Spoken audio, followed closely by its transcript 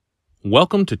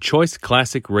Welcome to Choice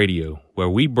Classic Radio, where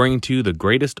we bring to you the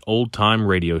greatest old-time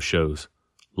radio shows.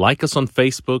 Like us on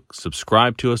Facebook,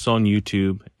 subscribe to us on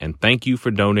YouTube, and thank you for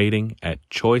donating at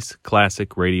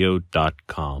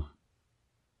choiceclassicradio.com.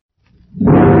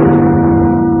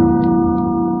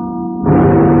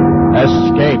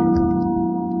 Escape.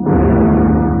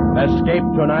 Escape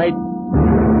tonight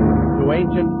to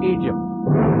ancient Egypt.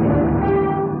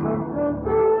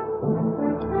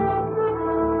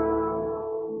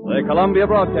 The Columbia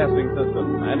Broadcasting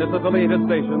System and its affiliated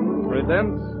stations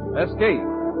presents Escape,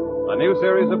 a new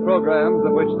series of programs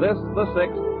of which this, the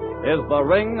sixth, is The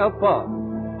Ring of Thoth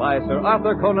by Sir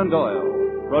Arthur Conan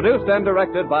Doyle, produced and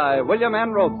directed by William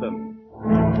N. Robeson.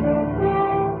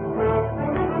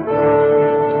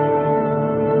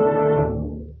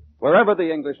 Wherever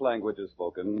the English language is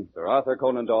spoken, Sir Arthur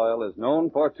Conan Doyle is known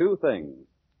for two things: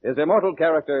 his immortal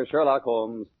character Sherlock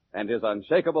Holmes and his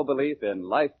unshakable belief in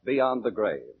life beyond the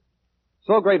grave.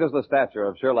 So great is the stature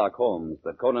of Sherlock Holmes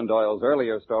that Conan Doyle's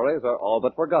earlier stories are all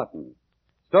but forgotten.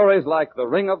 Stories like The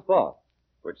Ring of Thoth,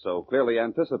 which so clearly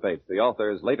anticipates the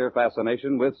author's later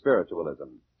fascination with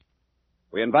spiritualism.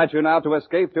 We invite you now to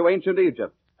escape to ancient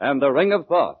Egypt and The Ring of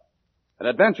Thoth, an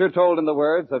adventure told in the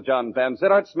words of John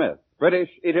Vansittart Smith,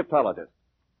 British Egyptologist.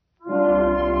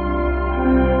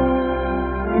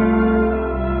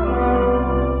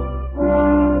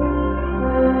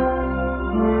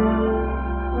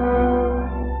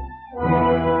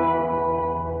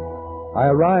 I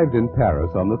arrived in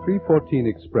Paris on the 3:14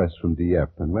 express from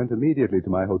Dieppe and went immediately to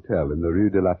my hotel in the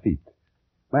Rue de Lafitte.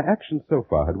 My actions so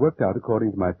far had worked out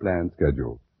according to my planned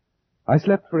schedule. I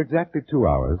slept for exactly 2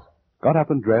 hours, got up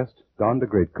and dressed, donned a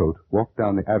greatcoat, walked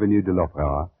down the Avenue de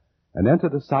l'Opéra, and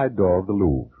entered a side door of the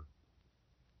Louvre.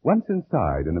 Once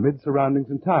inside, and amid surroundings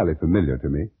entirely familiar to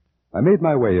me, I made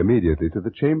my way immediately to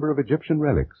the Chamber of Egyptian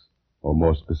Relics, or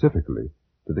more specifically,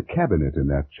 to the cabinet in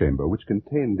that chamber which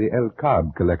contained the El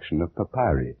Kab collection of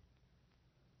papyri.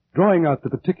 Drawing out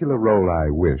the particular roll I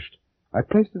wished, I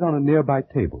placed it on a nearby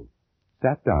table,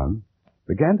 sat down,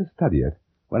 began to study it,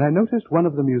 when I noticed one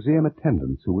of the museum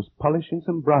attendants who was polishing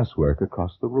some brasswork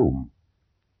across the room.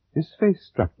 His face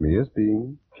struck me as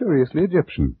being curiously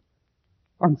Egyptian.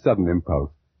 On sudden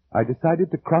impulse, I decided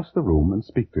to cross the room and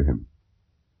speak to him.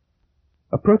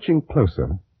 Approaching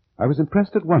closer, I was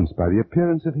impressed at once by the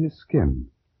appearance of his skin.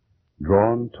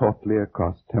 Drawn tautly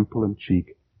across temple and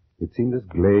cheek, it seemed as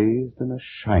glazed and as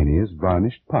shiny as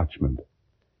varnished parchment,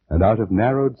 and out of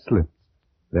narrowed slits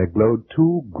there glowed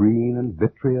two green and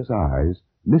vitreous eyes,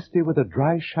 misty with a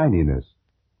dry shininess,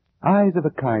 eyes of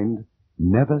a kind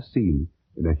never seen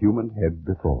in a human head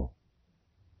before.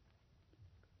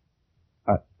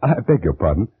 I beg your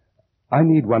pardon. I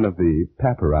need one of the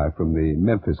papyri from the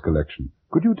Memphis collection.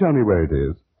 Could you tell me where it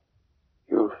is?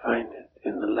 You'll find it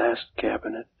in the last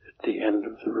cabinet at the end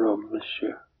of the room,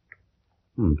 monsieur.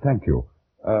 Thank you.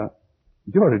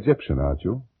 You're Egyptian, aren't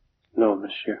you? No,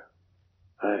 monsieur.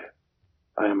 I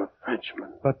am a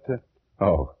Frenchman. But,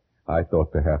 I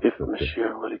thought perhaps... If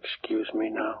monsieur would excuse me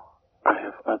now, I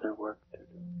have other work to do.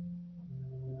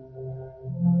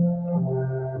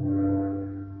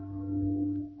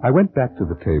 I went back to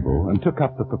the table and took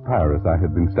up the papyrus I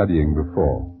had been studying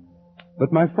before.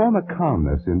 But my former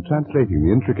calmness in translating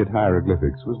the intricate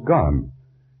hieroglyphics was gone,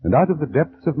 and out of the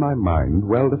depths of my mind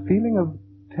welled a feeling of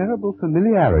terrible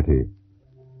familiarity.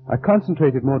 I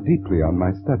concentrated more deeply on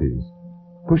my studies,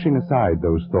 pushing aside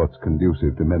those thoughts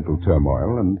conducive to mental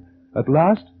turmoil, and at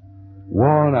last,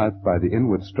 worn out by the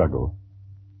inward struggle,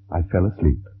 I fell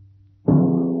asleep.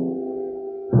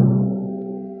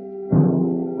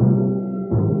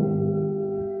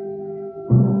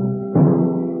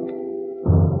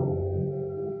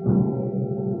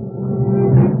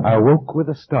 I awoke with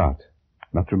a start,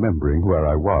 not remembering where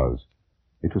I was.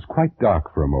 It was quite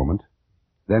dark for a moment.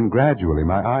 Then gradually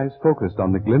my eyes focused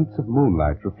on the glints of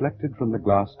moonlight reflected from the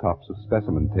glass tops of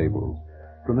specimen tables,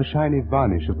 from the shiny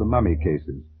varnish of the mummy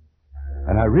cases.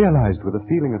 And I realized with a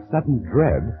feeling of sudden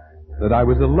dread that I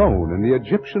was alone in the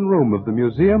Egyptian room of the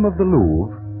Museum of the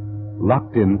Louvre,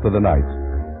 locked in for the night.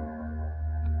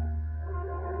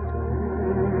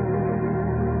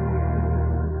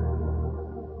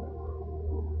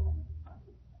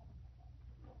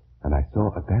 And I saw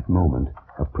at that moment,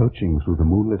 approaching through the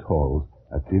moonlit halls,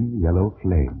 a dim yellow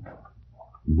flame.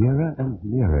 Nearer and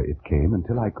nearer it came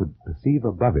until I could perceive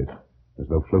above it, as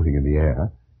though floating in the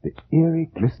air, the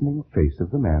eerie, glistening face of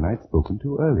the man I'd spoken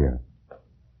to earlier.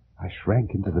 I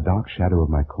shrank into the dark shadow of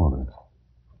my corner,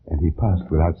 and he passed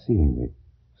without seeing me,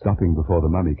 stopping before the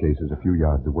mummy cases a few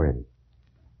yards away.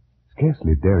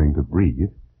 Scarcely daring to breathe,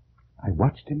 I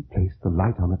watched him place the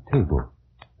light on a table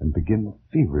and begin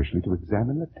feverishly to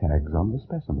examine the tags on the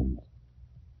specimens.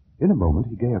 In a moment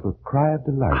he gave a cry of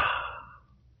delight,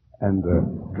 and,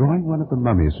 drawing one of the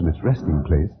mummies from its resting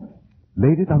place,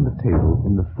 laid it on the table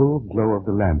in the full glow of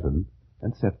the lantern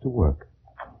and set to work.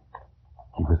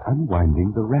 He was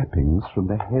unwinding the wrappings from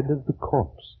the head of the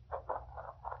corpse.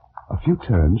 A few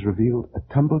turns revealed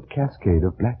a tumbled cascade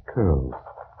of black curls.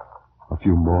 A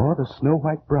few more, the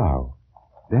snow-white brow,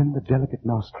 then the delicate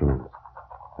nostrils,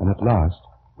 and at last,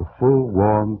 the full,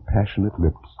 warm, passionate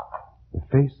lips, the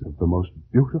face of the most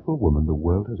beautiful woman the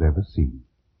world has ever seen.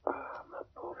 Ah, ma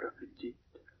pauvre petite.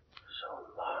 So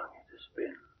long it has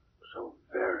been. So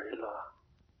very long.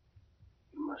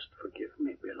 You must forgive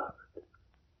me, beloved.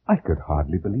 I could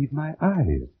hardly believe my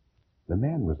eyes. The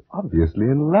man was obviously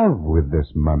in love with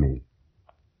this mummy.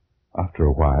 After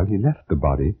a while, he left the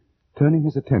body, turning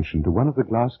his attention to one of the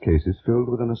glass cases filled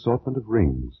with an assortment of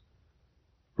rings.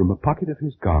 From a pocket of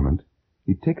his garment,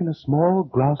 he'd taken a small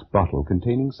glass bottle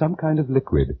containing some kind of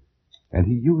liquid, and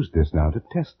he used this now to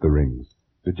test the rings,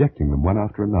 rejecting them one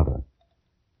after another.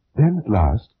 Then, at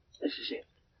last... This is it.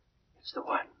 It's the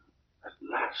one. At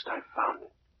last I found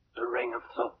it. The ring of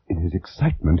Thoth. In his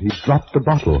excitement, he dropped the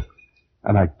bottle,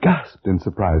 and I gasped in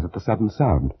surprise at the sudden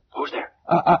sound. Who's there?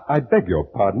 I beg your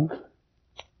pardon.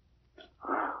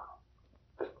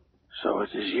 So it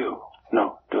is you.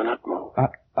 No, do not move.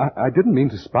 I didn't mean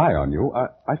to spy on you.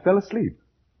 I fell asleep.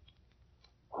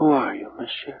 Who are you,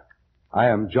 monsieur? I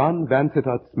am John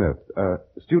Vansittart Smith, a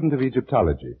student of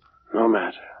Egyptology. No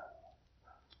matter.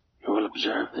 You will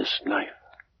observe this knife.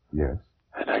 Yes?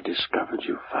 Had I discovered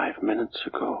you 5 minutes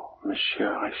ago,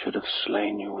 monsieur, I should have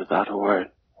slain you without a word.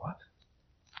 What?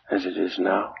 As it is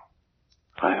now,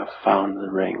 I have found the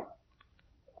ring.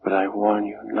 But I warn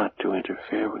you not to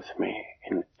interfere with me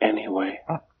in any way.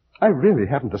 I really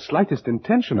haven't the slightest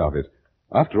intention of it.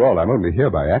 After all, I'm only here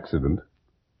by accident.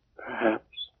 Perhaps.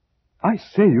 I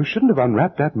say, you shouldn't have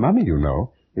unwrapped that mummy, you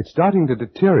know. It's starting to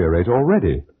deteriorate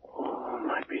already. Oh,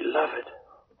 my beloved.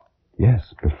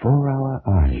 Yes, before our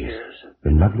eyes, Years the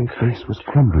lovely face was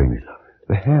crumbling,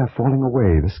 the hair falling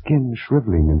away, the skin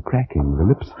shriveling and cracking, the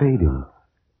lips fading.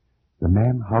 The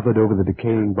man hovered over the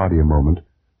decaying body a moment,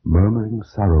 murmuring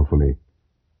sorrowfully,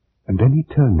 and then he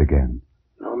turned again.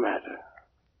 No matter.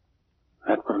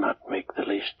 That will not make the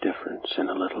least difference in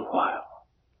a little while.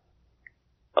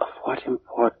 Of what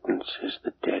importance is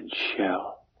the dead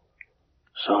shell,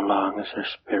 so long as her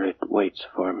spirit waits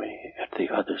for me at the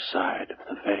other side of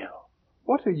the veil?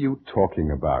 What are you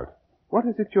talking about? What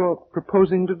is it you're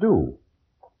proposing to do?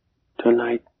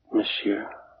 Tonight, monsieur,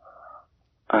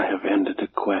 I have ended a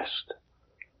quest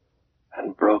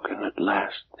and broken at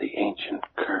last the ancient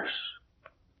curse.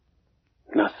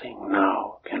 Nothing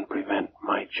now can prevent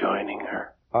my joining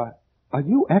her. Are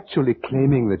you actually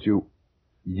claiming that you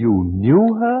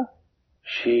knew her?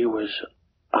 She was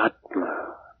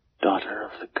Atma, daughter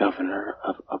of the governor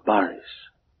of Abaris,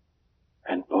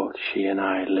 and both she and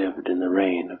I lived in the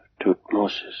reign of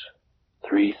Thutmosis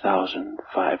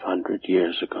 3,500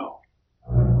 years ago.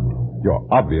 You're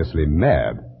obviously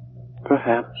mad.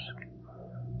 Perhaps,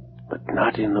 but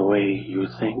not in the way you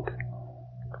think.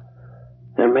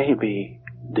 There may be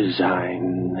design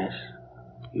in this,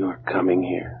 your coming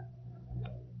here.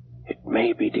 It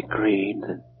may be decreed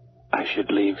that I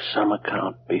should leave some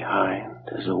account behind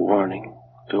as a warning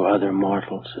to other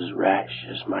mortals as rash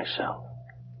as myself.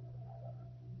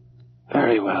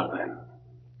 Very well, then.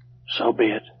 So be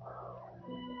it.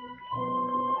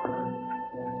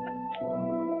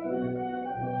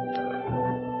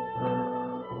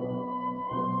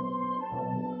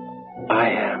 I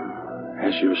am,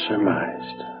 as you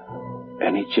surmised,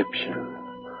 an Egyptian.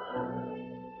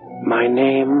 My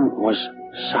name was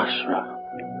Sasra,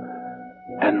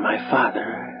 and my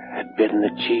father had been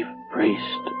the chief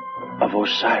priest of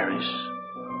Osiris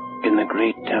in the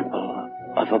great temple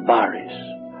of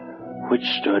Abaris, which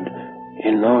stood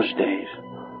in those days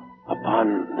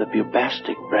upon the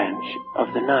Bubastic branch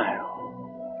of the Nile.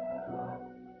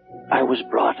 I was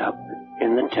brought up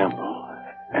in the temple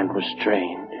and was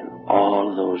trained in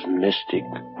all those mystic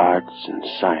arts and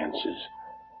sciences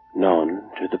known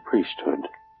to the priesthood.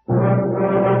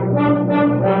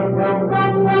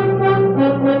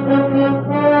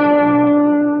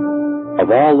 Of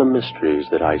all the mysteries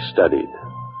that I studied,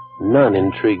 none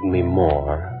intrigued me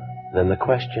more than the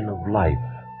question of life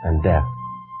and death.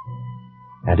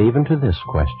 And even to this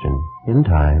question, in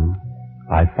time,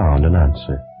 I found an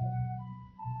answer.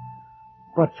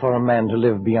 But for a man to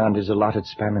live beyond his allotted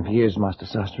span of years, Master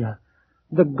Sastra,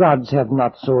 the gods have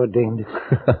not so ordained it.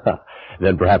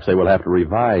 Then perhaps they will have to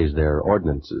revise their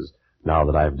ordinances now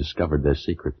that I have discovered their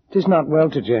secret. 'Tis not well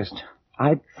to jest.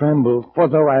 I tremble, for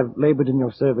though I've labored in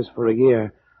your service for a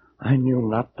year, I knew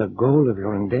not the goal of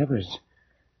your endeavors.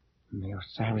 May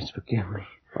Osiris forgive me.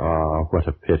 Ah, what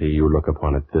a pity you look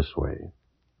upon it this way.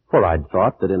 For I'd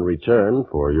thought that in return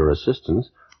for your assistance,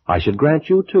 I should grant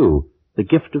you, too, the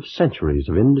gift of centuries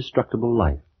of indestructible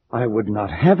life. I would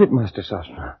not have it, Master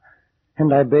Sastra,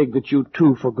 and I beg that you,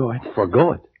 too, forgo it.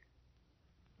 Forgo it?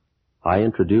 I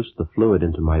introduced the fluid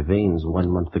into my veins 1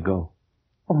 month ago.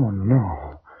 Oh,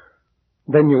 no.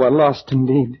 Then you are lost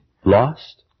indeed.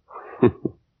 Lost?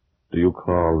 Do you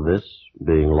call this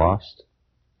being lost?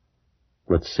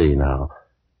 Let's see now.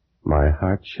 My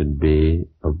heart should be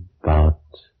about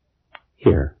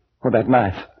here. Oh, that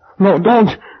knife. No, don't.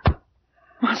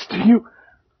 Master,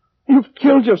 you've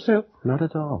killed yourself. Not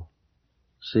at all.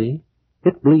 See?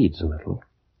 It bleeds a little.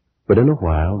 But in a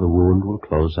while the wound will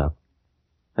close up.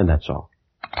 And that's all.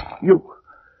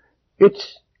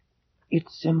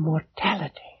 It's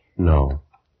immortality. No.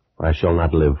 I shall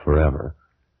not live forever.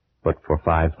 But for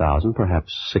 5,000,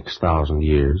 perhaps 6,000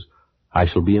 years, I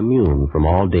shall be immune from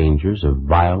all dangers of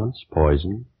violence,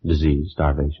 poison, disease,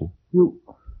 starvation. You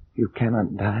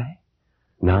cannot die?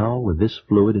 Now, with this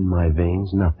fluid in my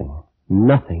veins,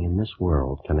 nothing in this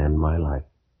world can end my life.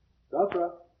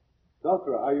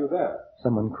 Doctor, are you there?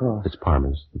 Someone crossed. It's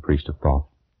Parmes, the priest of Thoth.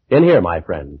 In here, my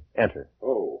friend. Enter.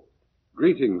 Oh.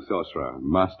 Greetings, Sosra,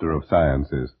 master of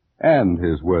sciences, and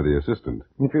his worthy assistant.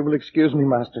 If you will excuse me,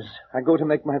 masters, I go to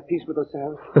make my peace with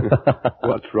Osiris.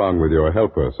 What's wrong with your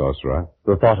helper, Sosra?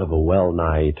 The thought of a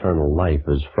well-nigh eternal life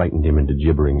has frightened him into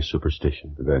gibbering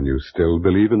superstition. Then you still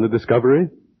believe in the discovery?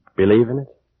 Believe in it?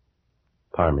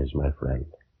 Parmes, my friend.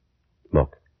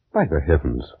 Look. By the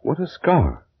heavens, what a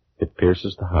scar. It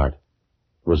pierces the heart.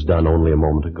 It was done only a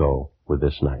moment ago with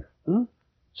this knife.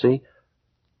 See?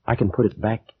 I can put it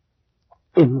back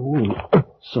in the wound.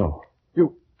 So.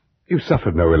 You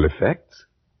suffered no ill effects?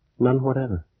 None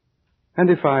whatever. And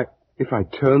if I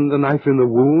turn the knife in the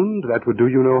wound, that would do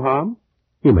you no harm?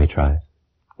 You may try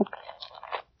it.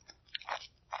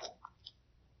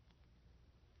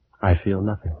 I feel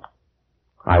nothing.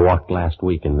 I walked last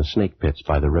week in the snake pits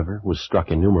by the river, was struck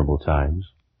innumerable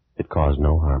times. It caused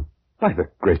no harm. By the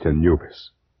great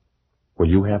Anubis. Will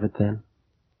you have it then?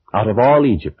 Out of all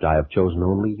Egypt, I have chosen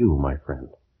only you, my friend,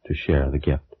 to share the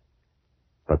gift.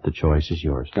 But the choice is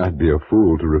yours. I'd be a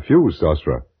fool to refuse,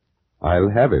 Sosra.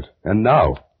 I'll have it. And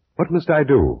now, what must I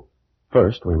do?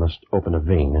 First, we must open a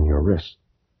vein in your wrist.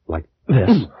 Like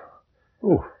this.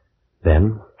 Oh.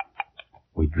 Then,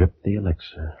 we drip the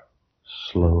elixir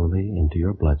slowly into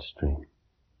your bloodstream.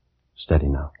 Steady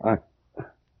now. I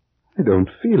don't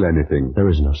feel anything. There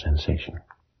is no sensation.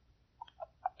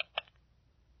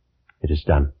 It is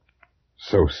done.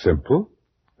 So simple?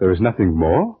 There is nothing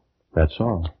more? That's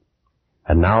all.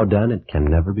 And now done, it can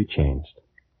never be changed.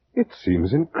 It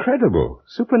seems incredible,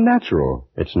 supernatural.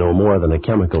 It's no more than a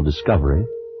chemical discovery,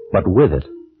 but with it,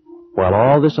 while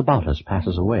all this about us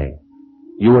passes away,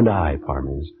 you and I,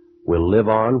 Parmes, will live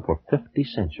on for 50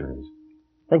 centuries.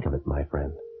 Think of it, my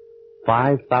friend.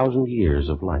 5,000 years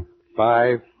of life.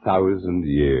 5,000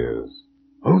 years.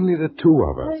 Only the two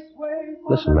of us.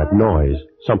 Listen, that noise.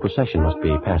 Some procession must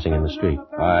be passing in the street.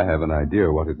 I have an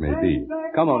idea what it may be.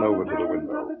 Come on over to the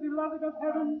window. Beloved of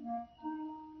heaven,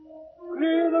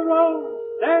 clear the road,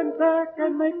 stand back,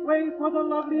 and make way for the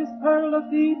loveliest pearl of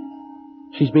deeds.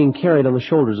 She's being carried on the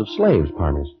shoulders of slaves,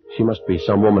 Parmes. She must be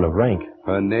some woman of rank.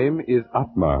 Her name is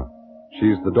Atma.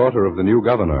 She's the daughter of the new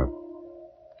governor.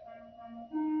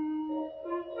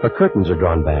 Her curtains are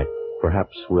drawn back.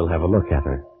 Perhaps we'll have a look at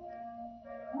her.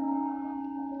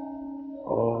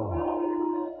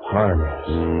 Oh, Parmes.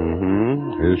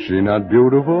 Mm-hmm. Is she not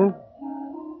beautiful?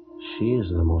 She is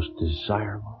the most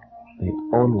desirable, the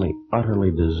only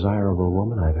utterly desirable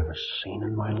woman I've ever seen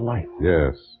in my life.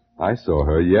 Yes. I saw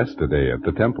her yesterday at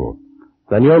the temple.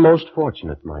 Then you're most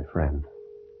fortunate, my friend.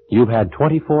 You've had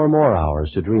 24 more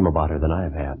hours to dream about her than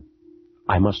I've had.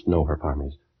 I must know her,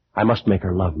 Parmes. I must make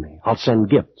her love me. I'll send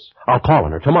gifts. I'll call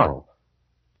on her tomorrow.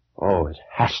 Oh, it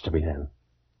has to be then.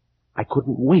 I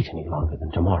couldn't wait any longer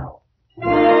than tomorrow.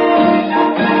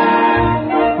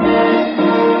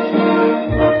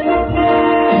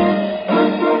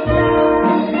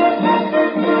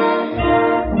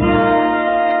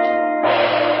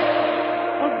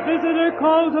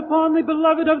 Calls upon the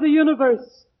beloved of the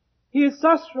universe. He is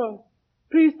Sasra,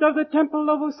 priest of the temple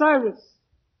of Osiris.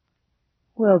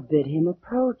 Well, bid him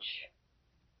approach.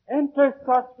 Enter,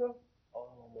 Sasra.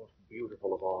 Oh, most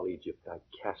beautiful of all Egypt, I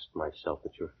cast myself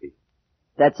at your feet.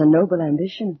 That's a noble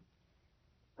ambition.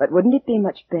 But wouldn't it be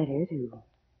much better to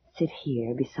sit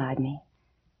here beside me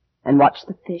and watch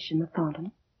the fish in the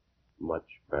fountain? Much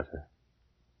better.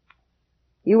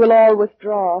 You will all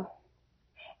withdraw.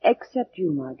 Except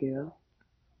you, my girl.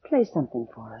 Play something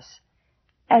for us.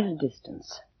 At a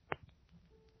distance.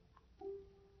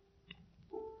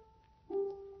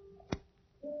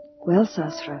 Well,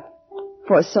 Sasra,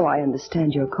 for so I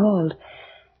understand you're called,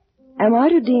 am I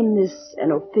to deem this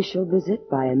an official visit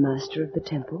by a master of the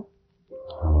temple?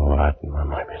 Oh, Atma,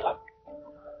 my beloved.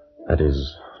 That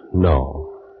is,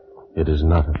 no, it is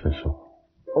not official.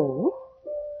 Oh?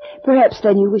 Perhaps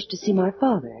then you wish to see my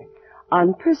father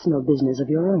on personal business of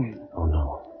your own. Oh,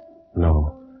 no.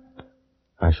 No.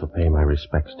 I shall pay my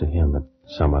respects to him at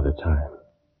some other time.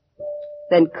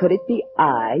 Then could it be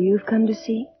I you've come to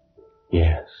see?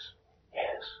 Yes,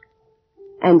 yes.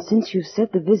 And since you've said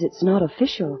the visit's not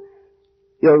official,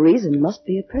 your reason must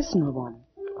be a personal one.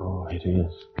 Oh, it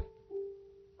is.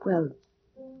 Well,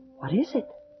 what is it?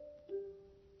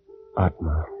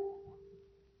 Atma,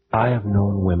 I have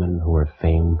known women who are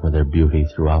famed for their beauty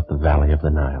throughout the valley of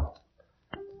the Nile.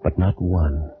 But not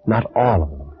one, not all of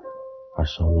them, are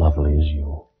so lovely as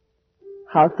you.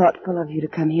 How thoughtful of you to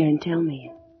come here and tell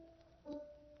me.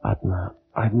 Atma,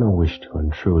 I've no wish to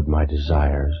intrude my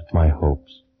desires, my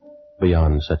hopes,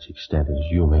 beyond such extent as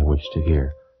you may wish to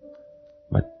hear.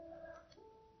 But,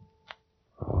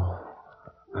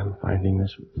 I'm finding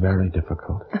this very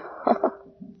difficult.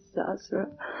 Sasra,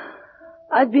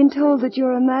 I've been told that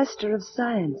you're a master of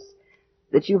science,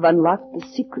 that you've unlocked the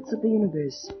secrets of the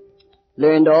universe,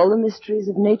 learned all the mysteries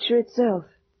of nature itself.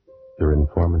 Your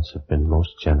informants have been most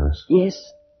generous. Yes,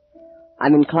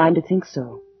 I'm inclined to think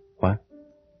so. What?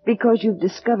 Because you've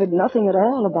discovered nothing at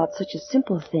all about such a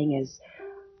simple thing as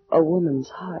a woman's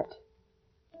heart.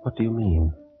 What do you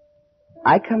mean?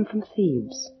 I come from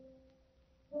Thebes,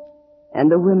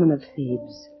 and the women of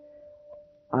Thebes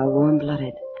are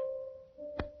warm-blooded,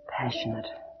 passionate,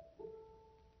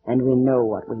 and we know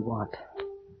what we want.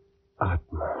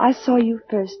 Atma. I saw you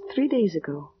first 3 days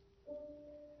ago.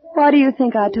 Why do you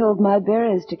think I told my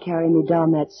bearers to carry me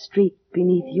down that street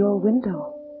beneath your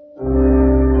window?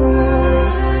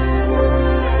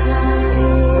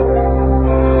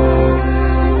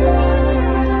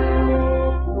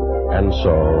 And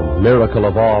so, miracle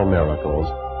of all miracles,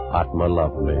 Atma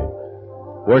loved me.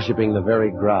 Worshipping the very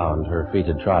ground her feet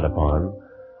had trod upon,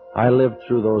 I lived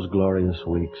through those glorious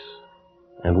weeks,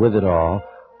 and with it all,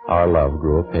 our love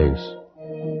grew apace.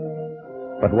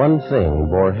 But one thing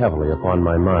bore heavily upon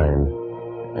my mind,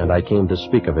 and I came to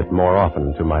speak of it more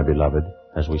often to my beloved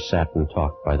as we sat and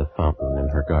talked by the fountain in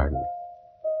her garden.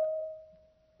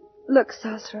 Look,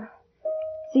 Sasra.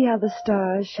 See how the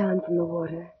stars shine from the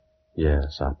water?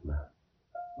 Yes, Atma.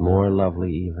 More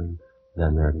lovely even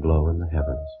than their glow in the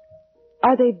heavens.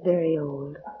 Are they very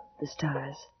old, the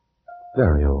stars?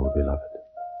 Very old, beloved.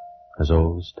 As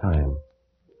old as time.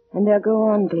 And they'll go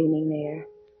on gleaming there,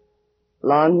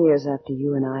 long years after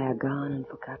you and I are gone and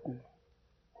forgotten.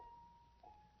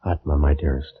 Atma, my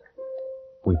dearest,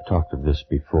 we've talked of this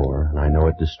before, and I know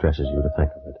it distresses you to think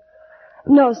of it.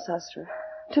 No, Sasra.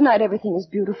 Tonight everything is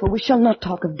beautiful. We shall not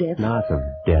talk of death. Not of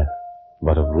death,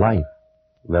 but of life.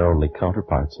 They're only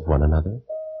counterparts of one another.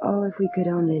 Oh, if we could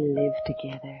only live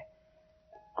together.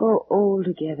 Grow old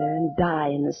together and die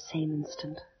in the same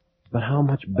instant. But how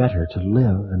much better to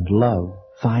live and love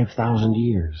 5,000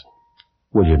 years.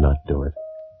 Will you not do it?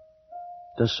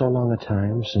 Does so long a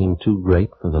time seem too great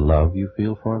for the love you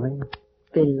feel for me?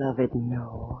 Beloved,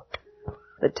 no.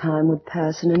 The time would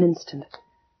pass in an instant,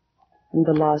 and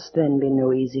the loss then be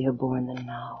no easier borne than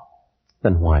now.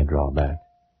 Then why draw back?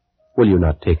 Will you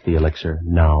not take the elixir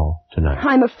now, tonight?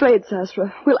 I'm afraid,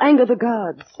 Sasra. We'll anger the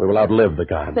gods. We will outlive the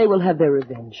gods. They will have their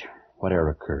revenge. Whatever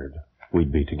occurred,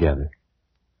 we'd be together.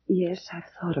 Yes, I've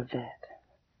thought of that.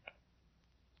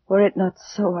 Were it not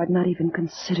so, I'd not even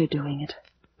consider doing it.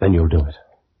 Then you'll do it.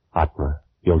 Atma,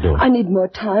 you'll do it. I need more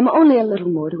time, only a little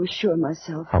more to assure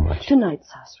myself. How much? Tonight,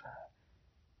 Sasra.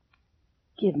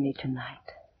 Give me tonight.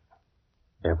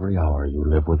 Every hour you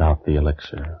live without the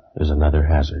elixir is another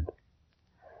hazard.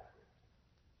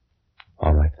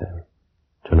 All right, then.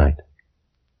 Tonight.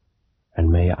 And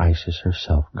may Isis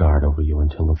herself guard over you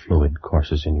until the fluid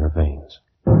courses in your veins.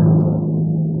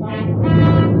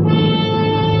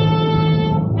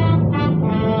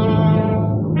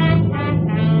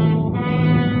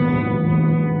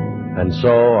 And so,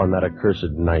 on that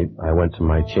accursed night, I went to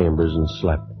my chambers and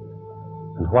slept.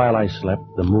 And while I slept,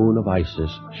 the moon of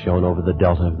Isis shone over the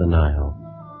delta of the Nile.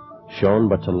 Shone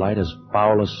but to light as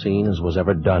foul a scene as was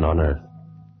ever done on earth.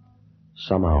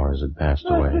 Some hours had passed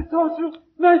away.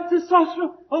 Master Sasra,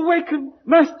 awaken!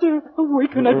 Master,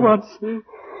 awaken at once.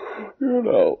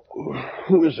 No.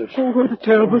 Who is it? Oh, what a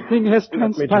terrible thing has Let me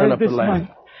turn transpired up this the lamp.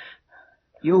 night.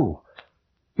 You.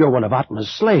 You're one of Atma's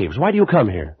slaves. Why do you come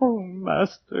here? Oh,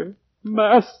 Master,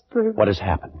 Master. What has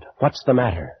happened? What's the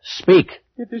matter? Speak.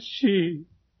 It is she,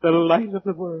 the light of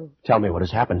the world. Tell me what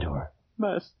has happened to her.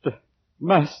 Master,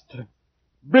 Master.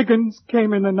 Brigands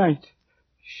came in the night.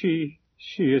 She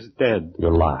is dead.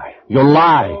 You lie. You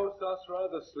lie. Oh, Sasra,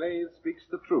 the slave speaks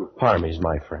the truth. Parmes,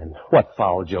 my friend. What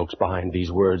foul joke's behind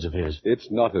these words of his? It's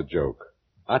not a joke.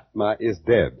 Atma is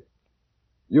dead.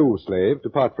 You, slave,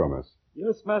 depart from us.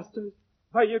 Yes, Master.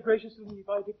 By your gracious leave,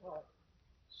 I depart.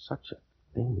 Such a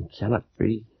thing cannot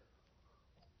be.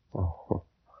 Oh,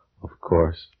 of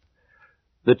course.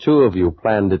 The two of you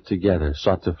planned it together,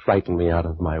 sought to frighten me out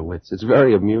of my wits. It's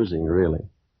very amusing, really.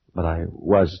 But I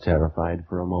was terrified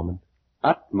for a moment.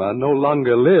 Atma no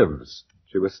longer lives.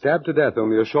 She was stabbed to death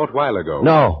only a short while ago.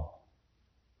 No.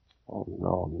 Oh,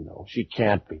 no. She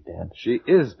can't be dead. She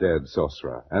is dead,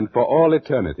 Sosra, and for all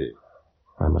eternity.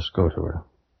 I must go to her.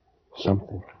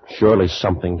 Surely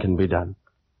something can be done.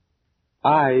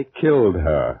 I killed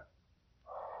her.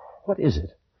 What is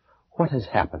it? What has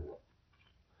happened?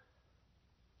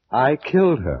 I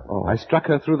killed her. Oh. I struck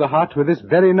her through the heart with this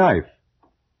very knife.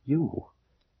 You,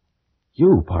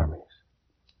 Parmes.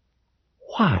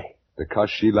 Why? Because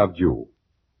she loved you.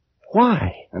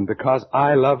 Why? And because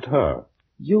I loved her.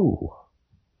 You,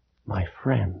 my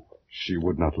friend. She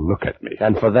would not look at me.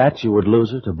 And for that you would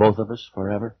lose her to both of us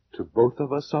forever? To both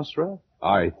of us, Sosra?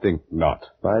 I think not.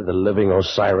 By the living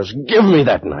Osiris, give me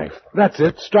that knife. That's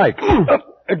it. Strike.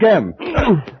 Again.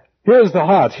 Here's the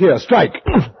heart. Here, strike.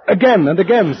 Again and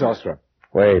again, Sosra.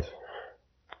 Wait.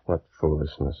 What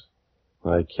foolishness.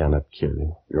 I cannot kill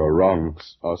you. You're wrong,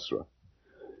 Sosra.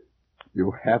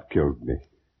 You have killed me.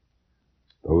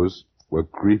 Those were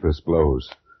grievous blows.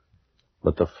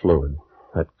 But the fluid,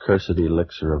 that cursed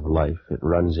elixir of life, it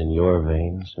runs in your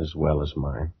veins as well as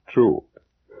mine. True.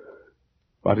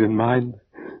 But in mine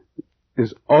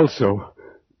is also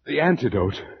the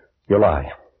antidote. You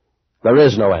lie. There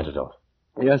is no antidote.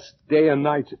 Yes, day and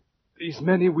night, these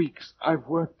many weeks I've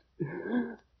worked,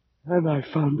 and I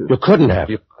found it. You couldn't have.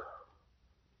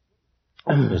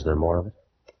 Is there more of it?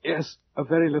 Yes, a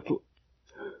very little.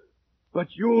 But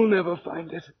you'll never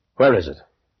find it. Where is it?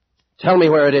 Tell me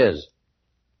where it is.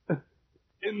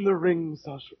 In the ring,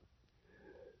 Sasha.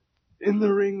 In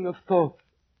the ring of Thoth.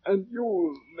 And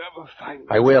you'll never find it.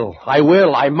 I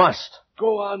will. I must.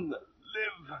 Go on.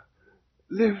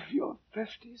 Live your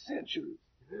 50 centuries.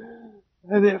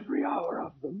 And every hour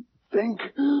of them, think.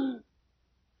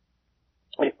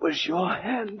 It was your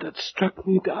hand that struck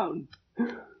me down.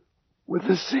 With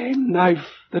the same knife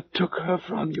that took her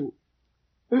from you.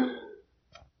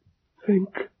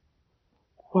 Think.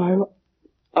 While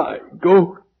I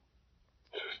go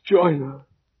to join her.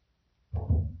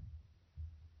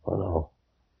 Oh, no.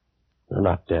 You're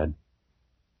not dead.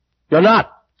 You're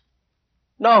not!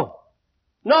 No!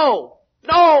 No!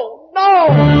 No! No!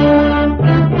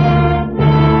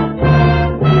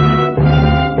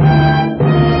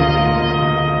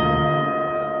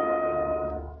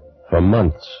 For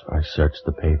months I searched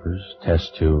the papers,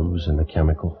 test tubes, and the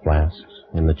chemical flasks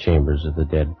in the chambers of the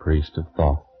dead priest of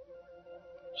Thoth.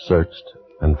 Searched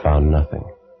and found nothing.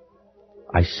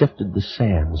 I sifted the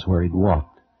sands where he'd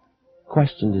walked,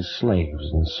 questioned his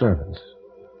slaves and servants,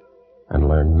 and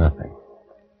learned nothing.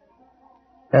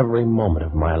 Every moment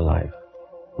of my life,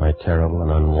 my terrible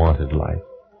and unwanted life,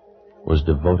 was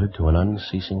devoted to an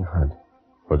unceasing hunt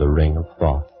for the ring of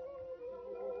Thoth,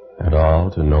 and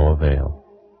all to no avail.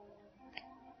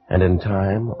 And in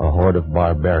time, a horde of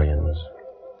barbarians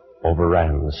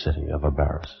overran the city of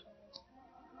Abaris,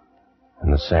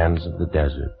 and the sands of the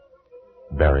desert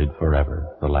buried forever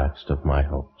the last of my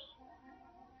hopes.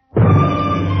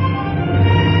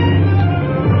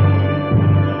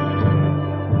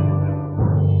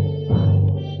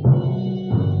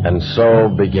 And so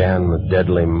began the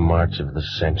deadly march of the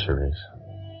centuries.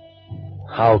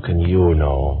 How can you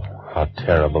know how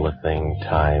terrible a thing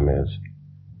time is?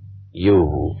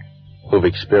 You, who've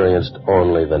experienced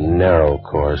only the narrow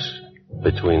course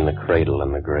between the cradle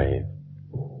and the grave.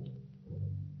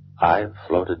 I've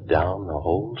floated down the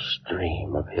whole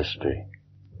stream of history.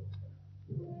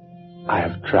 I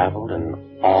have traveled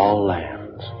in all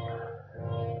lands,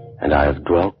 and I have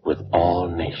dwelt with all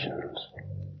nations.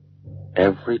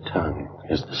 Every tongue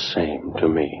is the same to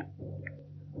me.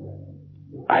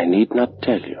 I need not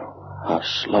tell you how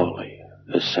slowly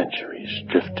the centuries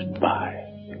drifted by.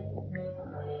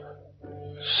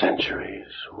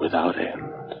 Centuries without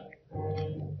end.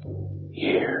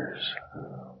 Years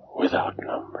without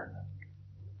number.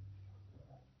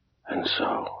 And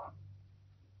so,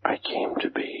 I came to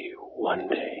be one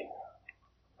day,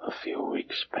 a few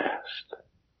weeks past,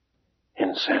 in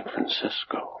in San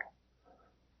Francisco,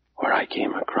 where I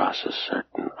came across a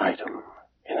certain item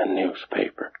in a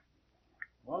newspaper.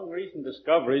 Among recent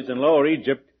discoveries in Lower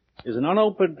Egypt is an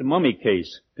unopened mummy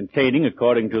case containing,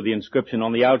 according to the inscription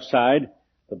on the outside,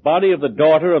 the body of the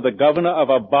daughter of the governor of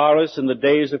Abaris in the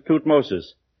days of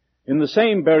Tutmosis. In the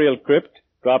same burial crypt,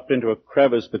 dropped into a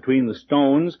crevice between the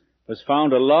stones, was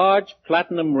found a large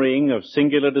platinum ring of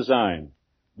singular design.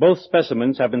 Both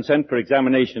specimens have been sent for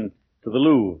examination to the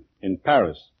Louvre in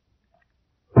Paris.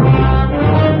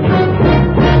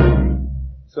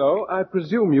 So, I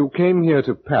presume you came here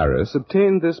to Paris,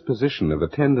 obtained this position of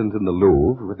attendant in the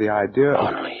Louvre with the idea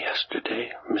of... Only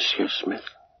yesterday, Monsieur Smith.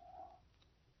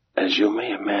 As you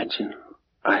may imagine,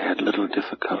 I had little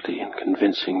difficulty in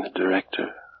convincing the director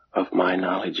of my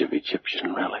knowledge of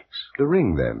Egyptian relics. The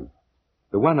ring, then.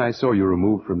 The one I saw you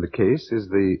remove from the case is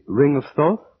the ring of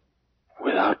Thoth?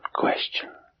 Without question.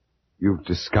 You've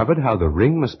discovered how the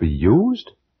ring must be used?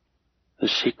 The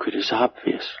secret is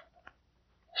obvious.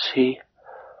 See,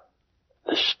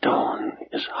 the stone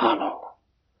is hollow,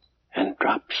 and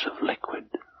drops of liquid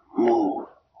move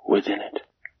within it.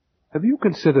 Have you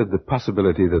considered the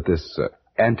possibility that this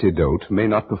antidote may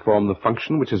not perform the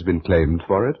function which has been claimed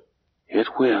for it? It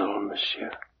will,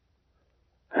 monsieur.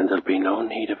 And there'll be no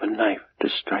need of a knife to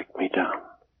strike me down.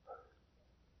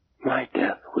 My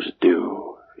death was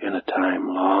due in a time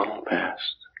long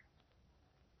past,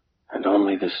 and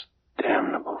only this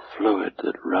damnable fluid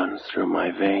that runs through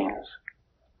my veins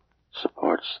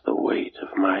supports the weight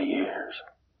of my years.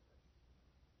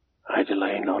 I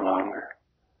delay no longer.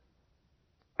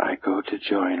 I go to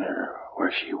join her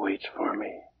where she waits for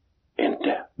me in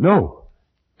death. No,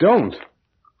 don't.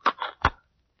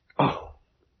 Oh.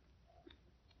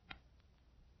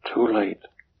 Too late.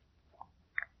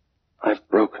 I've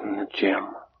broken the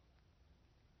gem.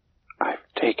 I've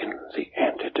taken the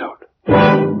antidote.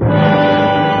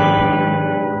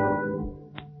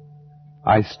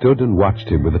 I stood and watched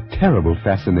him with a terrible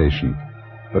fascination,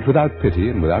 but without pity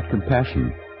and without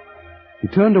compassion. He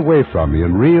turned away from me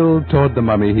and reeled toward the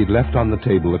mummy he'd left on the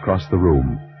table across the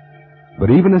room.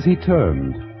 But even as he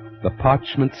turned, the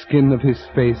parchment skin of his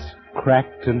face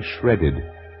cracked and shredded.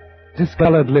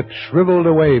 Discolored lips shriveled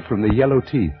away from the yellow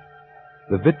teeth.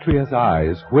 The vitreous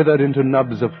eyes withered into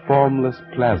nubs of formless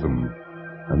plasm,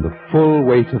 and the full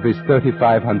weight of his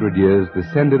 3,500 years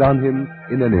descended on him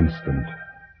in an instant.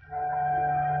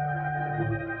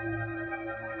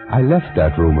 I left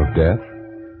that room of death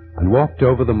and walked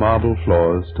over the marble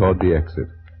floors toward the exit,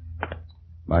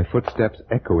 my footsteps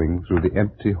echoing through the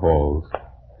empty halls,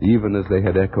 even as they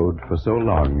had echoed for so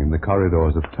long in the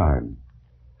corridors of time.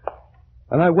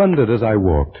 And I wondered as I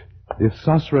walked if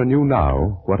Sasra knew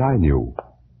now what I knew,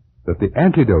 that the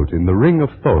antidote in the ring of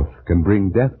Thoth can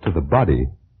bring death to the body,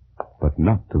 but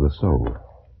not to the soul.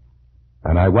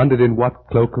 And I wondered in what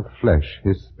cloak of flesh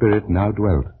his spirit now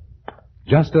dwelt,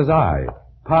 just as I,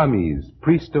 Parmes,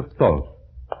 priest of Thoth,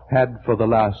 had for the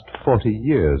last 40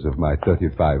 years of my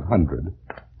 3,500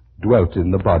 dwelt in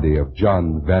the body of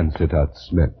John Vansittart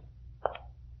Smith.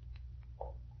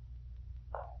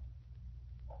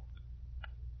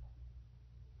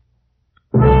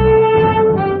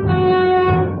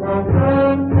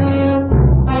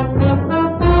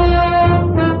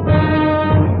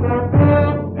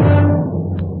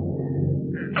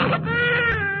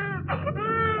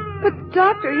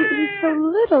 Doctor, he's so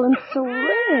little and so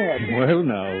red. Well,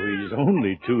 now, he's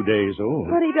only 2 days old.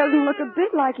 But he doesn't look a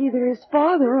bit like either his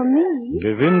father or me.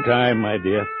 Give him time, my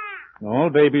dear. All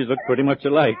babies look pretty much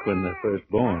alike when they're first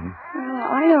born.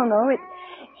 I don't know.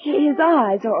 His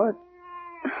eyes, or...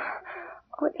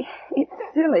 It's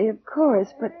silly, of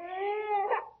course, but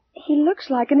he looks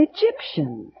like an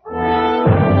Egyptian.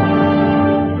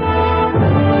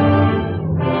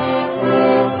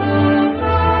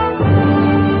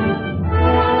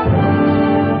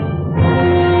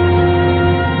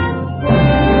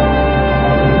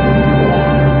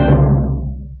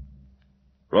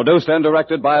 Produced and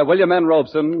directed by William N.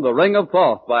 Robeson, The Ring of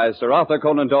Thoth by Sir Arthur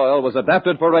Conan Doyle was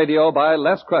adapted for radio by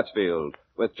Les Crutchfield,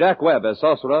 with Jack Webb as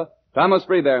Sosra, Thomas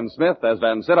Freebairn Smith as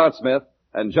Vansittart Smith,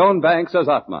 and Joan Banks as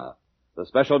Atma. The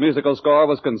special musical score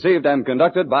was conceived and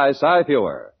conducted by Cy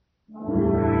Fewer.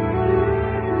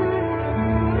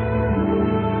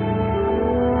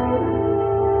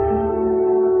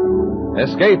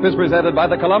 Escape is presented by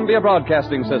the Columbia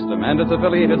Broadcasting System and its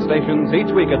affiliated stations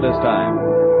each week at this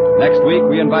time. Next week,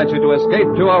 we invite you to escape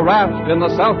to a raft in the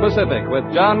South Pacific with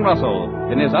John Russell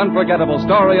in his unforgettable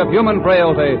story of human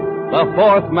frailty, The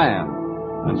Fourth Man.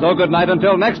 And so good night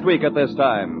until next week at this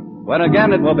time, when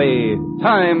again it will be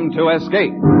time to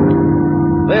escape.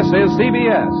 This is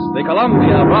CBS, the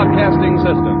Columbia Broadcasting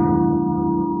System.